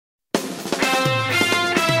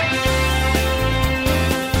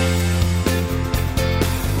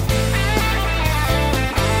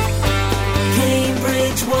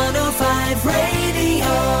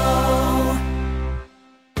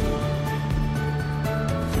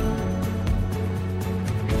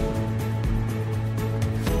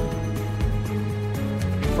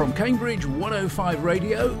From Cambridge 105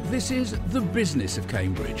 Radio, this is The Business of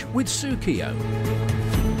Cambridge with Sue Keogh.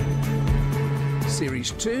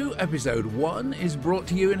 Series 2, Episode 1 is brought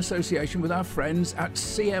to you in association with our friends at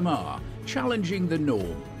CMR, challenging the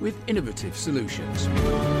norm with innovative solutions.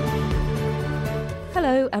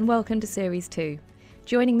 Hello and welcome to Series 2.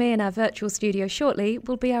 Joining me in our virtual studio shortly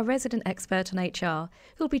will be our resident expert on HR,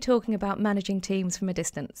 who'll be talking about managing teams from a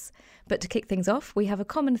distance. But to kick things off, we have a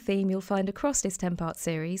common theme you'll find across this 10-part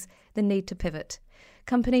series, the need to pivot.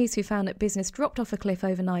 Companies who found that business dropped off a cliff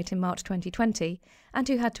overnight in March 2020 and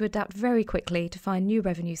who had to adapt very quickly to find new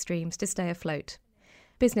revenue streams to stay afloat.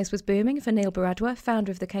 Business was booming for Neil Bharadwa,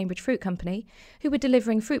 founder of the Cambridge Fruit Company, who were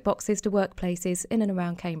delivering fruit boxes to workplaces in and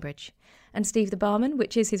around Cambridge. And Steve the Barman,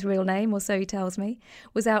 which is his real name, or so he tells me,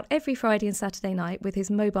 was out every Friday and Saturday night with his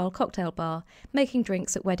mobile cocktail bar, making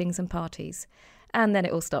drinks at weddings and parties. And then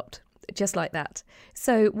it all stopped, just like that.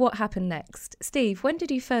 So what happened next? Steve, when did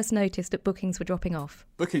you first notice that bookings were dropping off?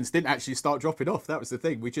 Bookings didn't actually start dropping off. That was the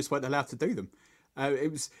thing. We just weren't allowed to do them.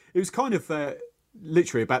 It was kind of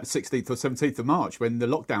literally about the 16th or 17th of March when the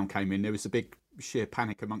lockdown came in. There was a big sheer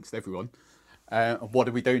panic amongst everyone. What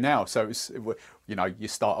do we do now? So it was, you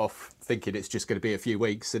start off thinking it's just going to be a few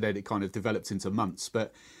weeks, and then it kind of developed into months.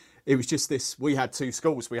 But it was just this. We had two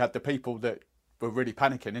schools. We had the people that were really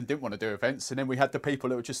panicking and didn't want to do events, and then we had the people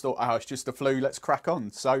that were just thought, it's just the flu, let's crack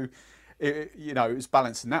on. So it was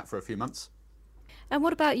balancing that for a few months. And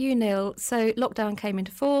what about you, Neil? So lockdown came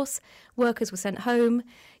into force, workers were sent home,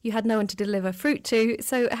 you had no one to deliver fruit to.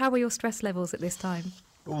 So how were your stress levels at this time?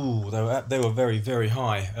 Oh, they were very, very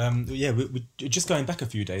high. We just going back a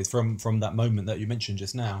few days from that moment that you mentioned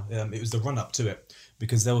just now. It was the run up to it,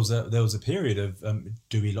 because there was a period of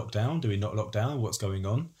do we lock down? Do we not lock down? What's going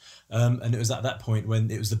on? And it was at that point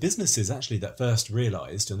when it was the businesses actually that first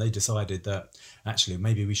realised, and they decided that actually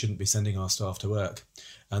maybe we shouldn't be sending our staff to work.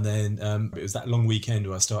 And then it was that long weekend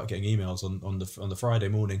where I started getting emails on the Friday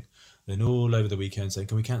morning, then all over the weekend saying,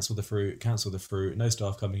 can we cancel the fruit, no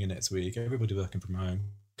staff coming in next week, everybody working from home,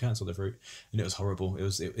 cancel the fruit. And it was horrible. It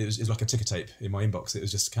was like a ticker tape in my inbox. It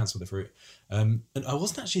was just cancel the fruit. And I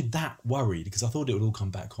wasn't actually that worried because I thought it would all come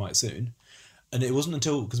back quite soon. And it wasn't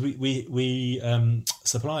until, because we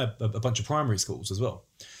supply a bunch of primary schools as well.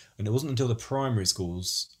 And it wasn't until the primary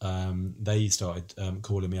schools, they started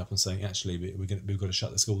calling me up and saying, actually, we've got to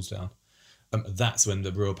shut the schools down. That's when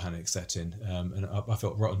the real panic set in. And I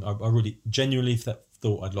felt rotten. I really genuinely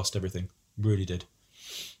thought I'd lost everything. Really did.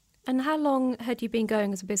 And how long had you been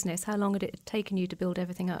going as a business? How long had it taken you to build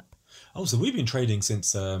everything up? Oh, so we've been trading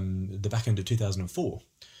since the back end of 2004.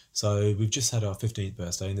 So we've just had our 15th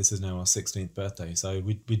birthday, and this is now our 16th birthday. So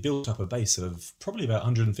we built up a base of probably about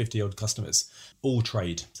 150 odd customers, all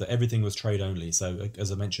trade. So everything was trade only. So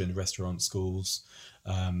as I mentioned, restaurants, schools,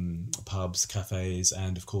 pubs, cafes,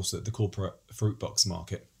 and of course the corporate fruit box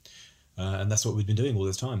market. And that's what we've been doing all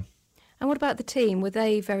this time. And what about the team? Were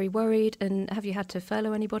they very worried, and have you had to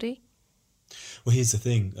furlough anybody? Well, here's the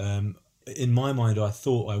thing. In my mind, I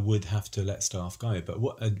thought I would have to let staff go, but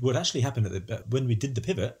what actually happened when we did the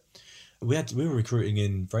pivot, we were recruiting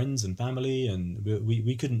in friends and family, and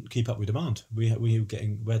we couldn't keep up with demand. We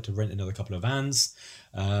had to rent another couple of vans,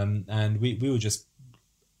 and we were just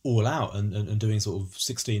all out and doing sort of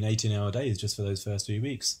 16, 18-hour days just for those first few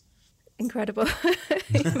weeks. Incredible.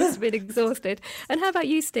 You must have been exhausted. And how about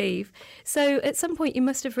you, Steve? So at some point you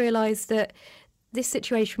must have realised that this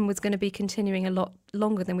situation was going to be continuing a lot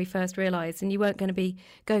longer than we first realised, and you weren't going to be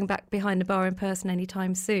going back behind the bar in person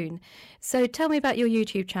anytime soon. So tell me about your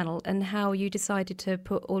YouTube channel and how you decided to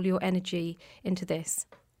put all your energy into this.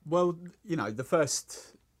 Well, the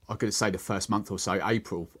first month or so,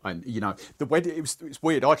 April, and the wedding, it was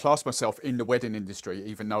weird. I classed myself in the wedding industry,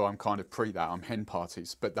 even though I'm kind of pre that, I'm hen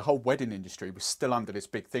parties, but the whole wedding industry was still under this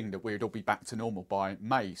big thing that we'd all be back to normal by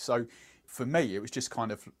May. So for me, it was just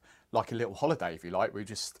kind of like a little holiday, if you like.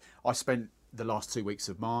 I spent the last 2 weeks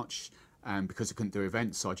of March, because I couldn't do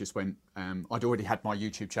events, so I just went, I'd already had my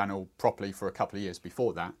YouTube channel properly for a couple of years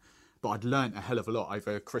before that, but I'd learned a hell of a lot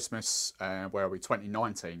over Christmas,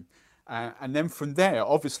 2019. And then from there,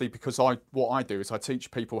 obviously, because what I do is I teach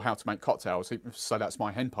people how to make cocktails, so that's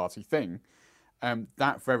my hen party thing.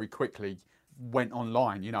 That very quickly went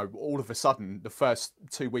online. All of a sudden, the first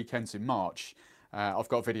 2 weekends in March, I've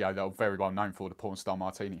got a video that I'm very well known for, the Porn Star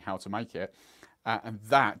Martini, how to make it. And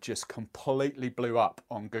that just completely blew up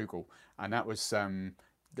on Google. And that was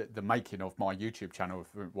the making of my YouTube channel.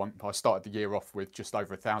 I started the year off with just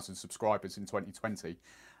over 1,000 subscribers in 2020.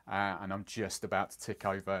 And I'm just about to tick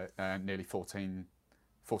over nearly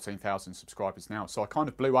 14,000 subscribers now. So I kind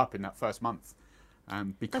of blew up in that first month.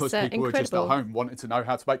 because That's, people were just at incredible. home wanting to know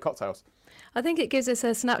how to make cocktails. I think it gives us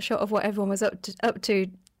a snapshot of what everyone was up to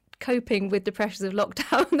coping with the pressures of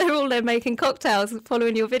lockdown. They're all there making cocktails and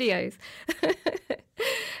following your videos.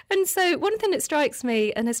 And so one thing that strikes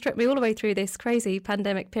me and has struck me all the way through this crazy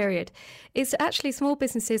pandemic period is that actually small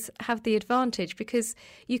businesses have the advantage because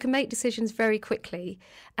you can make decisions very quickly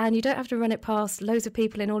and you don't have to run it past loads of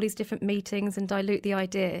people in all these different meetings and dilute the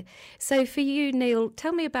idea. So for you, Neil,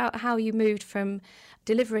 tell me about how you moved from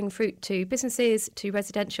delivering fruit to businesses to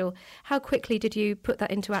residential. How quickly did you put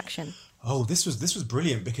that into action? Oh, this was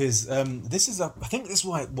brilliant because I think this is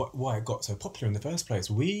why it got so popular in the first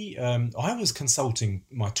place. I was consulting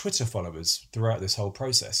my Twitter followers throughout this whole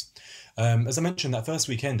process. As I mentioned, that first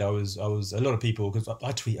weekend, I was a lot of people, because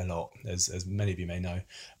I tweet a lot, as many of you may know,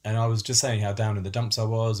 and I was just saying how down in the dumps I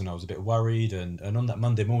was, and I was a bit worried. And on that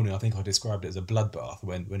Monday morning, I think I described it as a bloodbath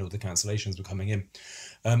when all the cancellations were coming in.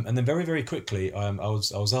 And then very, very quickly, I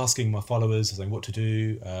was asking my followers, saying what to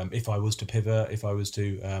do if I was to pivot, if I was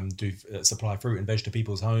to supply fruit and veg to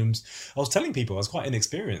people's homes. I was telling people I was quite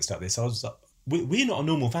inexperienced at this. I was we're not a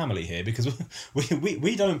normal family here because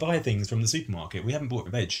we don't buy things from the supermarket. We haven't bought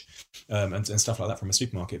veg and stuff like that from a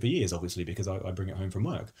supermarket for years, obviously, because I bring it home from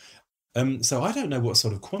work. So I don't know what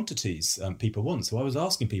sort of quantities people want. So I was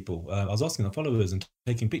asking people, I was asking the followers and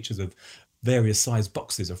taking pictures of various size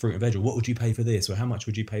boxes of fruit and veg. Or what would you pay for this? Or how much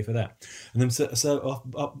would you pay for that? And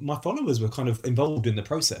then my followers were kind of involved in the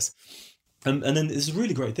process. And then it's a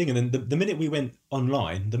really great thing. And then the minute we went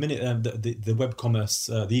online, the minute the web commerce,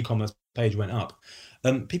 the e-commerce page went up,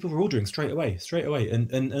 people were ordering straight away.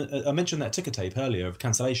 And I mentioned that ticker tape earlier of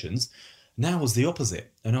cancellations. Now was the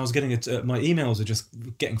opposite, and I was getting my emails are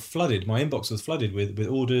just getting flooded. My inbox was flooded with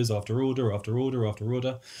orders after order after order after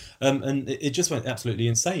order, and it just went absolutely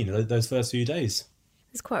insane those first few days.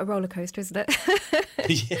 It's quite a roller coaster, isn't it?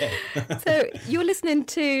 Yeah. So you're listening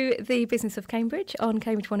to The Business of Cambridge on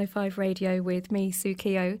Cambridge 105 Radio with me, Sue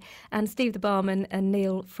Keogh, and Steve the Barman and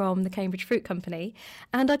Neil from the Cambridge Fruit Company.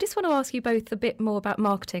 And I just want to ask you both a bit more about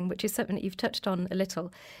marketing, which is something that you've touched on a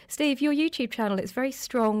little. Steve, your YouTube channel is very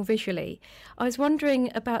strong visually. I was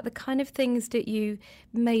wondering about the kind of things that you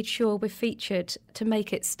made sure were featured to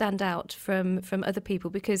make it stand out from other people,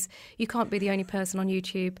 because you can't be the only person on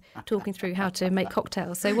YouTube talking through how to make cocktails.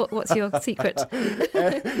 So what's your secret?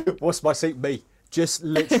 What's my secret? Me. Just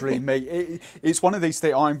literally me. It's one of these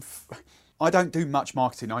things. I don't do much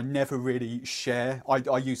marketing. I never really share.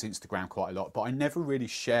 I use Instagram quite a lot, but I never really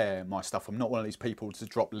share my stuff. I'm not one of these people to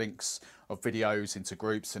drop links of videos into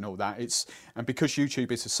groups and all that. And because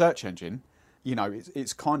YouTube is a search engine, you know,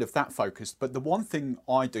 it's kind of that focused. But the one thing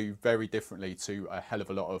I do very differently to a hell of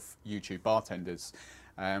a lot of YouTube bartenders,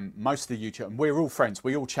 most of the YouTube, and we're all friends,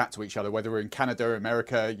 we all chat to each other, whether we're in Canada,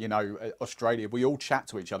 America, you know, Australia, we all chat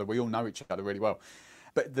to each other, we all know each other really well.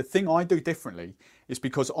 But the thing I do differently is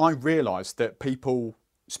because I realised that people,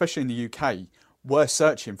 especially in the UK, were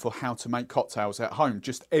searching for how to make cocktails at home,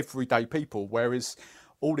 just everyday people, whereas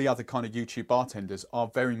all the other kind of YouTube bartenders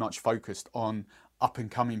are very much focused on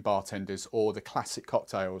up-and-coming bartenders or the classic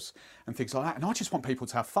cocktails and things like that. And I just want people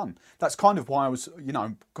to have fun. That's kind of why I was, you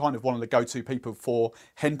know, kind of one of the go-to people for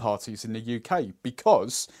hen parties in the UK,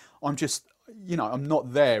 because I'm just, you know, I'm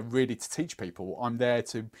not there really to teach people. I'm there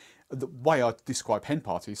to, the way I describe hen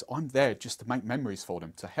parties, I'm there just to make memories for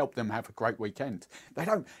them, to help them have a great weekend.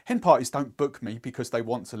 Hen parties don't book me because they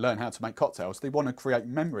want to learn how to make cocktails. They want to create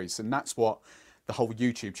memories, and that's what the whole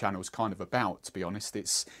YouTube channel is kind of about, to be honest.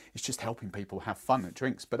 It's just helping people have fun at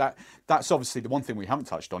drinks. But that's obviously the one thing we haven't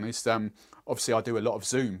touched on is obviously I do a lot of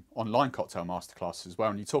Zoom online cocktail masterclasses as well.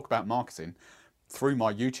 And you talk about marketing through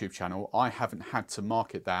my YouTube channel. I haven't had to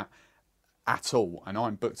market that at all, and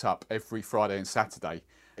I'm booked up every Friday and Saturday,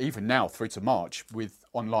 even now through to March, with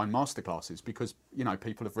online masterclasses, because, you know,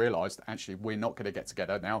 people have realised actually we're not going to get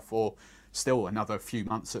together now for still another few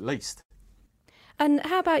months at least. And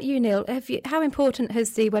how about you, Neil? How important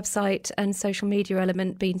has the website and social media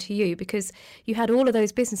element been to you? Because you had all of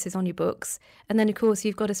those businesses on your books, and then, of course,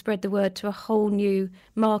 you've got to spread the word to a whole new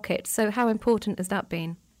market. So how important has that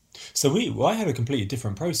been? So I had a completely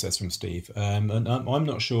different process from Steve, and I'm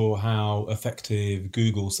not sure how effective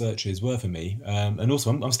Google searches were for me, and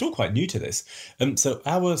also I'm still quite new to this. So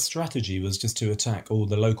our strategy was just to attack all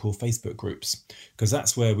the local Facebook groups, because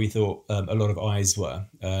that's where we thought a lot of eyes were.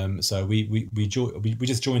 So we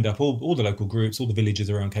just joined up all the local groups, all the villages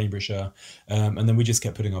around Cambridgeshire, and then we just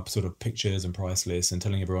kept putting up sort of pictures and price lists and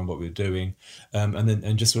telling everyone what we were doing,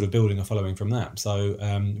 and just sort of building a following from that. So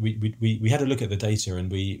we had a look at the data,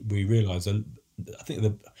 and we realised I think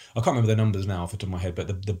I can't remember the numbers now off the top of my head, but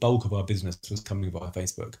the bulk of our business was coming via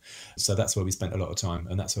Facebook. So that's where we spent a lot of time,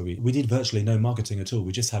 and that's where we did virtually no marketing at all.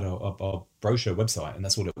 We just had our brochure website, and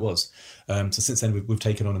that's all it was. So since then, we've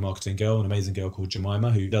taken on a marketing girl, an amazing girl called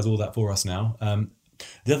Jemima, who does all that for us now.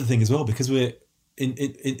 The other thing as well, because we're in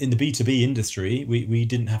the B2B industry, we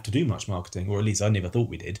didn't have to do much marketing, or at least I never thought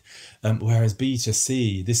we did. Whereas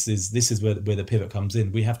B2C, this is where the pivot comes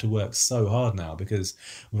in. We have to work so hard now because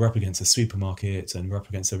we're up against a supermarket and we're up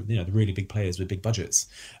against the really big players with big budgets.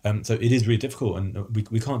 So it is really difficult, and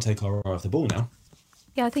we can't take our eye off the ball now.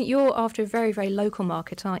 Yeah, I think you're after a very, very local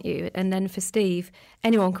market, aren't you? And then for Steve,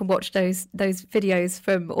 anyone can watch those videos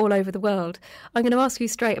from all over the world. I'm going to ask you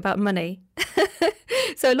straight about money.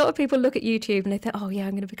 So a lot of people look at YouTube and they think, oh yeah,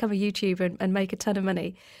 I'm going to become a YouTuber and make a ton of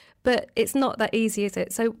money. But it's not that easy, is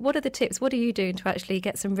it? So what are the tips? What are you doing to actually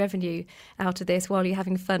get some revenue out of this while you're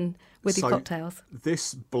having fun with your cocktails?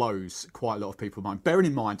 This blows quite a lot of people's mind. Bearing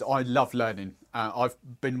in mind, I love learning. I've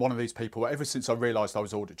been one of these people ever since I realised I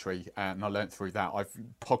was auditory, and I learnt through that.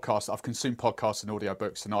 I've consumed podcasts and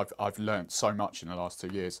audiobooks, and I've learnt so much in the last 2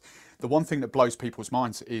 years. The one thing that blows people's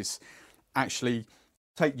minds is actually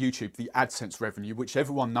take YouTube, the AdSense revenue, which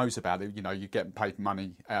everyone knows about. You know, you get paid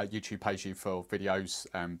money. YouTube pays you for videos,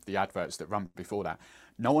 the adverts that run before that.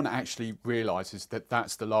 No one actually realises that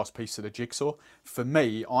that's the last piece of the jigsaw. For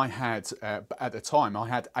me, I had, at the time, I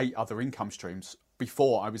had 8 other income streams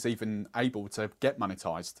before I was even able to get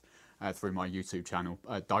monetised through my YouTube channel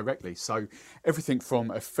directly. So everything from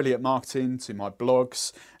affiliate marketing to my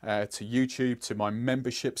blogs, to YouTube, to my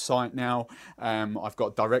membership site now. I've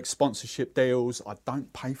got direct sponsorship deals. I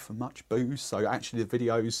don't pay for much booze. So actually the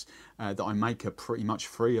videos that I make are pretty much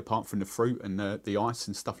free, apart from the fruit and the ice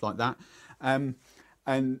and stuff like that.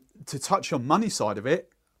 And to touch on money side of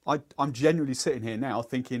it, I'm genuinely sitting here now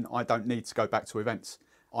thinking I don't need to go back to events.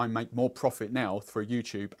 I make more profit now through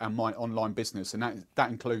YouTube and my online business, and that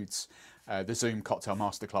includes the Zoom cocktail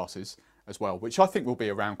masterclasses as well, which I think will be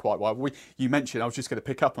around quite a while. You mentioned, I was just going to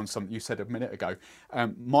pick up on something you said a minute ago.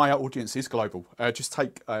 My audience is global. Just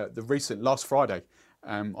take last Friday,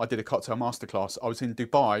 I did a cocktail masterclass. I was in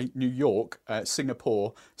Dubai, New York,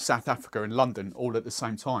 Singapore, South Africa and London all at the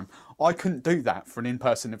same time. I couldn't do that for an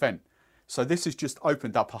in-person event. So this has just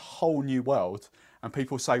opened up a whole new world. And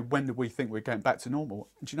people say, when do we think we're going back to normal?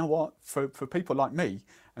 And do you know what? For people like me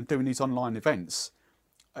and doing these online events,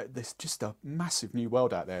 there's just a massive new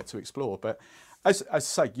world out there to explore. But as I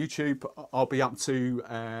say, YouTube, I'll be up to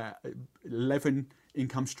 11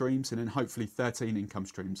 income streams and then hopefully 13 income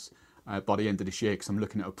streams by the end of this year, because I'm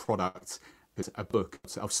looking at a product, a book.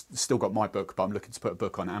 So I've still got my book, but I'm looking to put a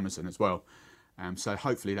book on Amazon as well. So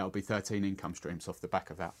hopefully that'll be 13 income streams off the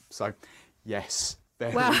back of that. So yes.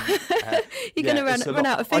 Wow. You're going to run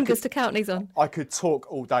out of fingers to count these on. I could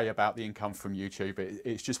talk all day about the income from YouTube.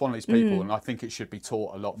 It's just one of these people, and I think it should be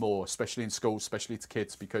taught a lot more, especially in schools, especially to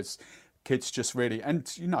kids, because kids just really,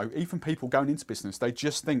 and you know, even people going into business, they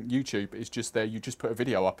just think YouTube is just there. You just put a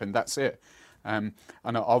video up and that's it. And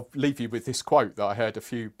I'll leave you with this quote that I heard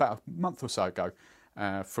about a month or so ago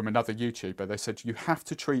from another YouTuber. They said, you have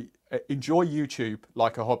to enjoy YouTube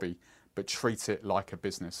like a hobby, but treat it like a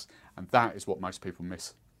business. And that is what most people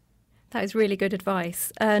miss. That is really good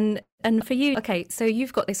advice. And for you, okay, so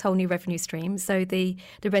you've got this whole new revenue stream, so the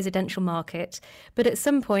residential market. But at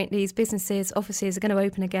some point, these businesses, offices are going to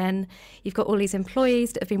open again. You've got all these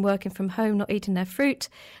employees that have been working from home, not eating their fruit.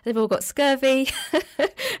 They've all got scurvy.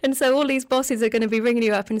 And so all these bosses are going to be ringing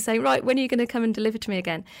you up and saying, right, when are you going to come and deliver to me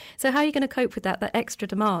again? So how are you going to cope with that extra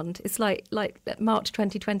demand? It's like March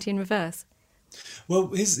 2020 in reverse. Well,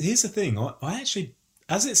 here's the thing. I actually,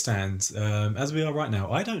 as it stands, as we are right now,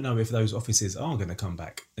 I don't know if those offices are going to come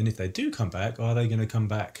back. And if they do come back, are they going to come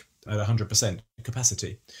back at 100%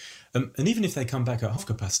 capacity? And even if they come back at half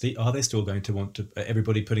capacity, are they still going to want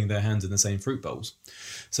everybody putting their hands in the same fruit bowls?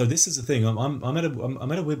 So this is the thing. I'm at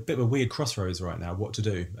a bit of a weird crossroads right now. What to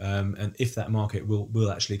do? And if that market will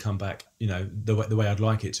actually come back, you know, the way I'd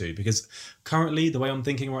like it to, because currently the way I'm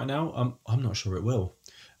thinking right now, I'm not sure it will.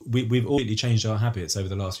 We've already changed our habits over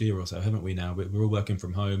the last year or so, haven't we now? We're all working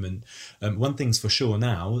from home, and one thing's for sure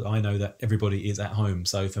now, I know that everybody is at home.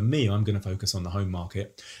 So for me, I'm going to focus on the home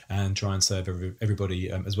market and try and serve everybody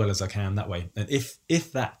as well as I can that way. And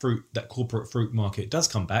if that corporate fruit market does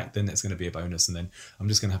come back, then it's going to be a bonus, and then I'm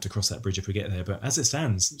just going to have to cross that bridge if we get there. But as it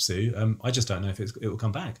stands, Sue, I just don't know if it will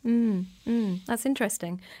come back. That's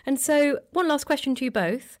interesting. And so one last question to you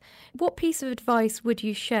both. What piece of advice would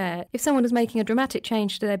you share if someone was making a dramatic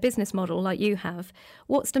change to their business model like you have?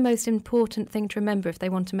 What's the most important thing to remember if they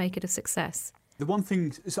want to make it a success? The one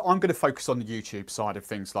thing, so I'm going to focus on the YouTube side of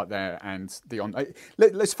things like there, and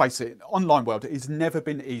let's face it, online world, it has never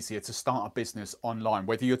been easier to start a business online.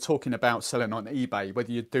 Whether you're talking about selling on eBay,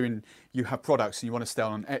 whether you have products and you want to sell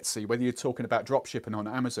on Etsy, whether you're talking about drop shipping on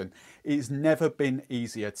Amazon, it has never been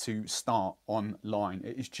easier to start online.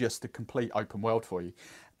 It is just a complete open world for you.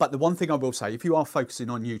 But the one thing I will say, if you are focusing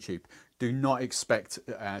on YouTube, do not expect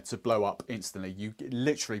to blow up instantly. You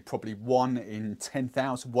literally probably 1 in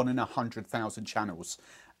 10,000, 1 in 100,000 channels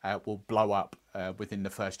will blow up within the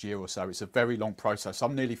first year or so. It's a very long process.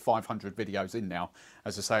 I'm nearly 500 videos in now.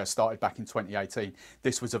 As I say, I started back in 2018.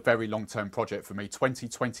 This was a very long-term project for me.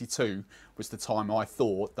 2022 was the time I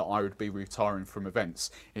thought that I would be retiring from events.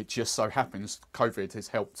 It just so happens COVID has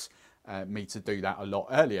helped me to do that a lot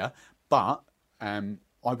earlier, but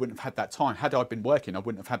I wouldn't have had that time. Had I been working, I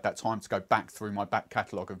wouldn't have had that time to go back through my back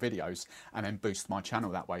catalogue of videos and then boost my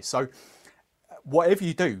channel that way. So whatever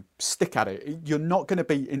you do, stick at it. You're not going to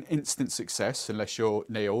be an instant success unless you're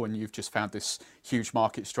Neil and you've just found this huge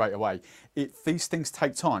market straight away. These things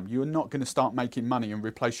take time. You're not going to start making money and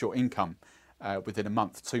replace your income within a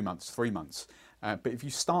month, 2 months, 3 months. But if you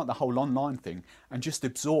start the whole online thing and just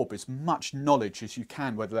absorb as much knowledge as you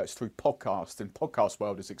can, whether that's through podcasts, and podcast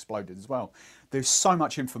world has exploded as well. There's so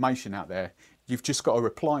much information out there. You've just got to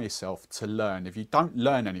apply yourself to learn. If you don't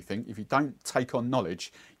learn anything, if you don't take on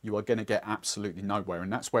knowledge, you are going to get absolutely nowhere.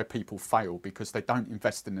 And that's where people fail, because they don't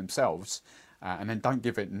invest in themselves and then don't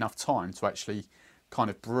give it enough time to actually kind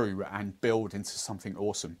of brew and build into something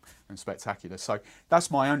awesome and spectacular. So that's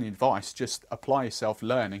my only advice. Just apply yourself,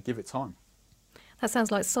 learn, and give it time. That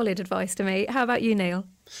sounds like solid advice to me. How about you, Neil?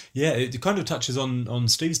 Yeah, it kind of touches on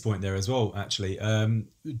Steve's point there as well, actually.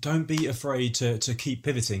 Don't be afraid to keep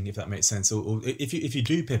pivoting, if that makes sense. Or if you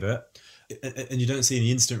do pivot and you don't see any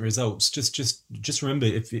instant results, just remember,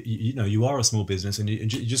 if you are a small business and you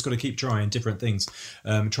just got to keep trying different things.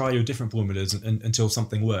 Try your different formulas until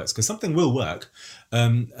something works, because something will work.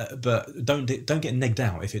 But don't get negged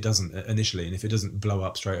out if it doesn't initially, and if it doesn't blow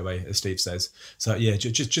up straight away, as Steve says. So yeah,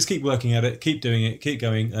 just keep working at it, keep doing it, keep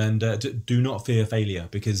going, and do not fear failure,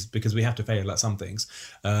 because we have to fail at some things,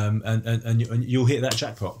 and you'll hit that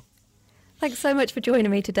jackpot. Thanks so much for joining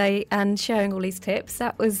me today and sharing all these tips.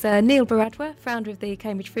 That was Neil Bharadwa, founder of the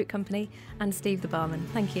Cambridge Fruit Company, and Steve the Barman.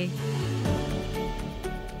 Thank you.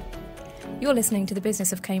 You're listening to The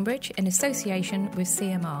Business of Cambridge in association with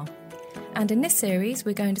CMR. And in this series,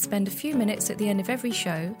 we're going to spend a few minutes at the end of every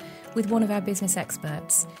show with one of our business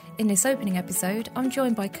experts. In this opening episode, I'm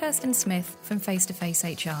joined by Kirsten Smith from Face to Face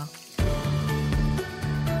HR.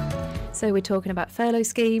 So we're talking about furlough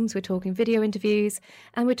schemes, we're talking video interviews,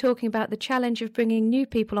 and we're talking about the challenge of bringing new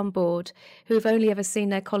people on board who have only ever seen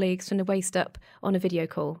their colleagues from the waist up on a video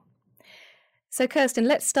call. So Kirsten,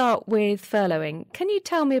 let's start with furloughing. Can you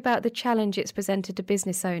tell me about the challenge it's presented to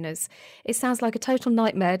business owners? It sounds like a total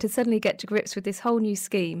nightmare to suddenly get to grips with this whole new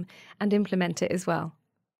scheme and implement it as well.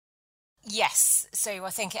 Yes, so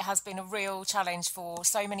I think it has been a real challenge for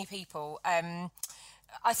so many people.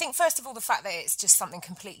 I think, first of all, the fact that it's just something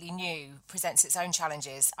completely new presents its own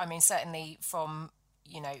challenges. I mean, certainly from,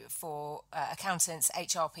 for accountants,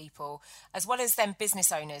 HR people, as well as then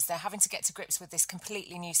business owners, they're having to get to grips with this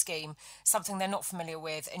completely new scheme, something they're not familiar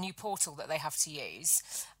with, a new portal that they have to use.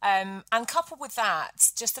 And coupled with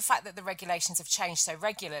that, just the fact that the regulations have changed so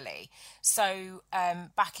regularly. So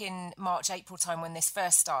back in March, April time when this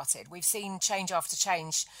first started, we've seen change after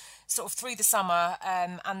change sort of through the summer,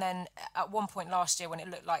 and then at one point last year when it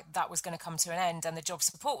looked like that was going to come to an end and the job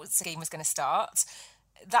support scheme was going to start,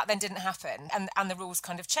 that then didn't happen, and the rules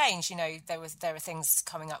kind of changed. There are things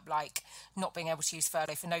coming up like not being able to use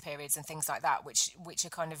furlough for no periods and things like that, which are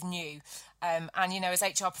kind of new. And as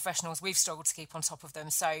HR professionals, we've struggled to keep on top of them.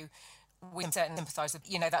 So we certainly sympathise with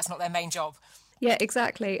that's not their main job. Yeah,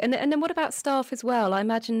 exactly. And then what about staff as well? I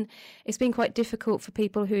imagine it's been quite difficult for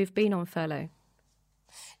people who've been on furlough.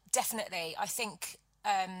 Definitely. I think,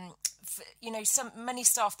 many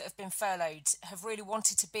staff that have been furloughed have really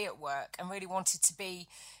wanted to be at work and really wanted to be,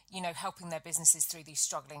 helping their businesses through these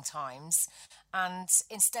struggling times. And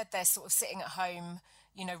instead they're sort of sitting at home,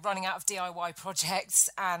 running out of DIY projects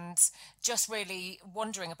and just really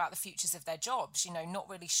wondering about the futures of their jobs, not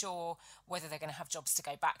really sure whether they're going to have jobs to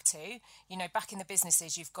go back to. Back in the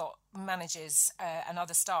businesses, you've got managers and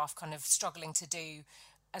other staff kind of struggling to do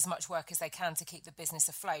as much work as they can to keep the business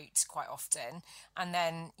afloat quite often. And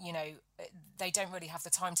then, they don't really have the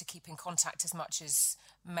time to keep in contact as much as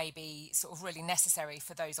maybe sort of really necessary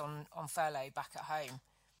for those on furlough back at home.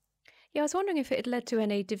 Yeah, I was wondering if it had led to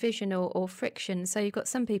any division or friction. So you've got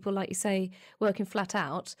some people, like you say, working flat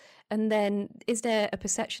out. And then is there a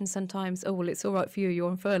perception sometimes, oh, well, it's all right for you, you're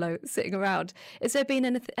on furlough, sitting around. Has there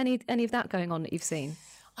been any of that going on that you've seen?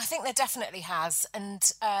 I think there definitely has. And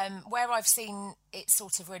where I've seen it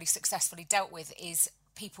sort of really successfully dealt with is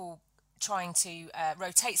people trying to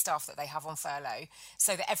rotate staff that they have on furlough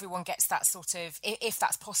so that everyone gets that sort of, if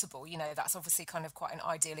that's possible, that's obviously kind of quite an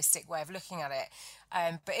idealistic way of looking at it.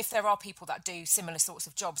 But if there are people that do similar sorts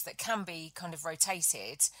of jobs that can be kind of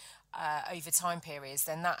rotated over time periods,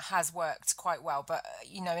 then that has worked quite well. But,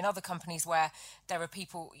 in other companies where there are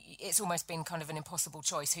people, it's almost been kind of an impossible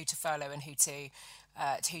choice who to furlough and who to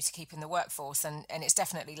keep in the workforce, and it's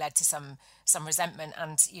definitely led to some resentment,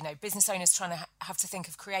 and business owners trying to have to think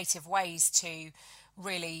of creative ways to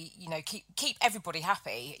really keep everybody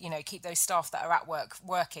happy, keep those staff that are at work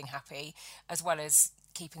working happy, as well as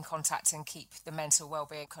keep in contact and keep the mental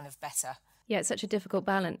well-being kind of better. Yeah, it's such a difficult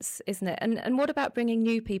balance, isn't it? And what about bringing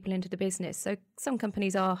new people into the business? So some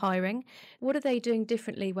companies are hiring. What are they doing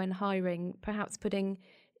differently when hiring, perhaps putting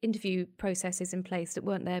interview processes in place that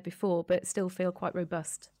weren't there before but still feel quite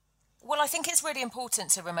robust? Well, I think it's really important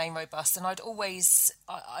to remain robust, and I'd always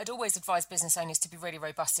advise business owners to be really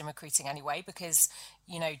robust in recruiting anyway, because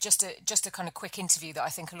just a kind of quick interview that I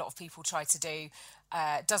think a lot of people try to do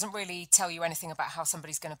doesn't really tell you anything about how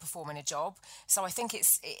somebody's going to perform in a job. So I think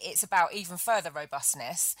it's about even further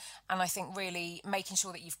robustness, and I think really making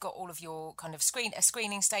sure that you've got all of your kind of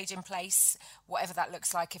screening stage in place, whatever that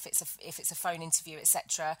looks like, if it's a phone interview,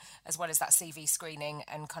 etc., as well as that CV screening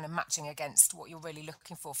and kind of matching against what you're really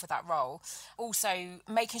looking for that role. Also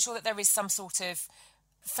making sure that there is some sort of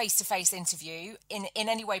face-to-face interview in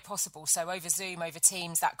any way possible, so over Zoom, over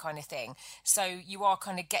Teams, that kind of thing, so you are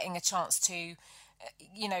kind of getting a chance to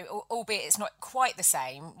albeit it's not quite the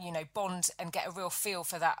same, bond and get a real feel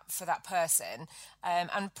for that person,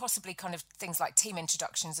 and possibly kind of things like team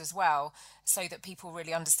introductions as well, so that people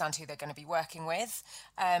really understand who they're going to be working with.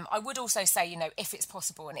 I would also say, if it's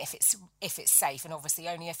possible and if it's safe, and obviously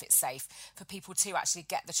only if it's safe, for people to actually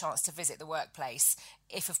get the chance to visit the workplace,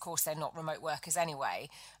 if of course they're not remote workers anyway,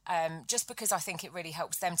 just because I think it really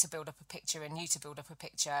helps them to build up a picture and you to build up a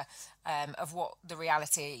picture of what the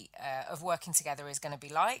reality of working together is going to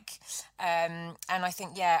be like. And I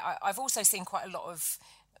think, I've also seen quite a lot of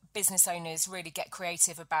business owners really get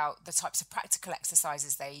creative about the types of practical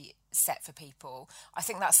exercises they set for people. I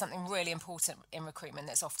think that's something really important in recruitment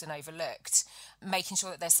that's often overlooked, making sure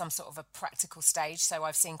that there's some sort of a practical stage. So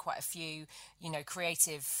I've seen quite a few,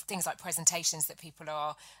 creative things like presentations that people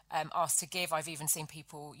are asked to give. I've even seen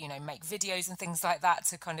people, make videos and things like that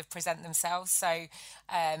to kind of present themselves. So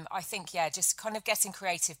I think, just kind of getting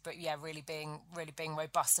creative, but really being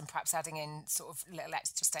robust, and perhaps adding in sort of little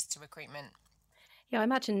extra steps to recruitment. Yeah, I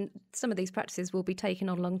imagine some of these practices will be taken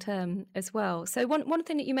on long term as well. So one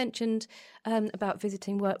thing that you mentioned about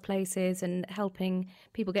visiting workplaces and helping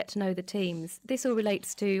people get to know the teams, this all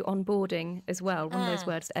relates to onboarding as well, one of those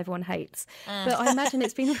words that everyone hates. But I imagine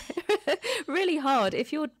it's been really hard.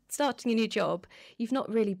 If you're starting a new job, you've not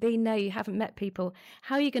really been there, you haven't met people,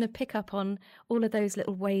 how are you going to pick up on all of those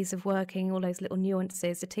little ways of working, all those little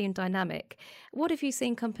nuances, the team dynamic? What have you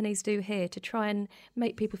seen companies do here to try and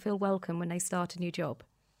make people feel welcome when they start a new job?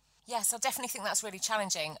 Yes, I definitely think that's really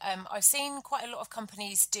challenging. I've seen quite a lot of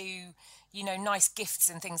companies do, nice gifts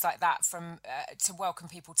and things like that to welcome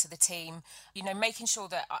people to the team. Making sure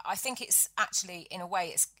that I think it's actually, in a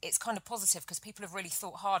way, it's kind of positive, because people have really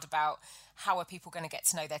thought hard about how are people going to get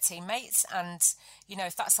to know their teammates, and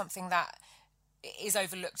if that's something that is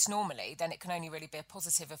overlooked normally, then it can only really be a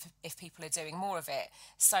positive if people are doing more of it.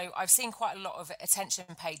 So I've seen quite a lot of attention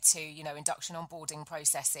paid to, induction onboarding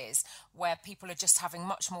processes, where people are just having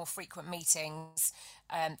much more frequent meetings,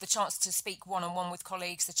 the chance to speak one-on-one with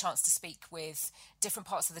colleagues, the chance to speak with different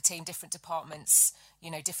parts of the team, different departments,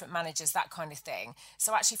 different managers, that kind of thing.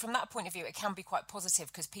 So actually, from that point of view, it can be quite positive,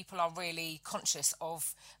 because people are really conscious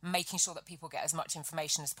of making sure that people get as much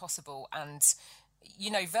information as possible, and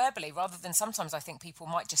verbally, rather than sometimes I think people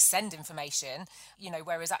might just send information,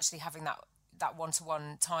 whereas actually having that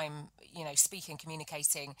one-to-one time, speaking,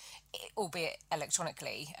 communicating, albeit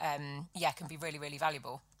electronically, can be really, really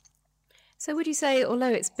valuable. So would you say,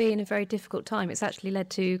 although it's been a very difficult time, it's actually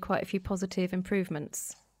led to quite a few positive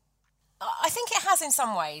improvements? I think it has in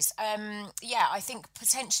some ways. I think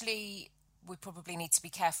potentially we probably need to be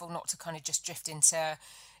careful not to kind of just drift into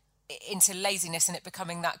laziness, and it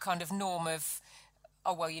becoming that kind of norm of,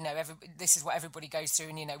 oh well, this is what everybody goes through,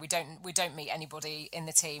 and we don't meet anybody in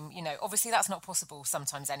the team. Obviously that's not possible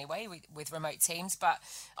sometimes anyway with remote teams, but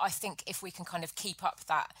I think if we can kind of keep up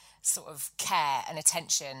that sort of care and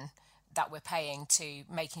attention that we're paying to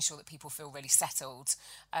making sure that people feel really settled,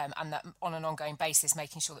 and that on an ongoing basis,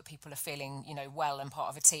 making sure that people are feeling, well and part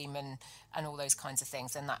of a team and all those kinds of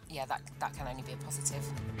things. And that can only be a positive.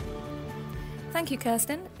 Thank you,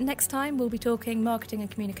 Kirsten. Next time we'll be talking marketing and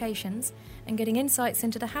communications and getting insights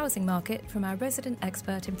into the housing market from our resident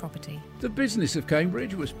expert in property. The Business of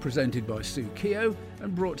Cambridge was presented by Sue Keogh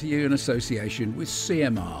and brought to you in association with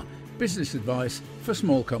CMR, business advice for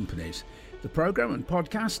small companies. The programme and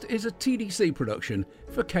podcast is a TDC production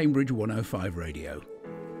for Cambridge 105 Radio.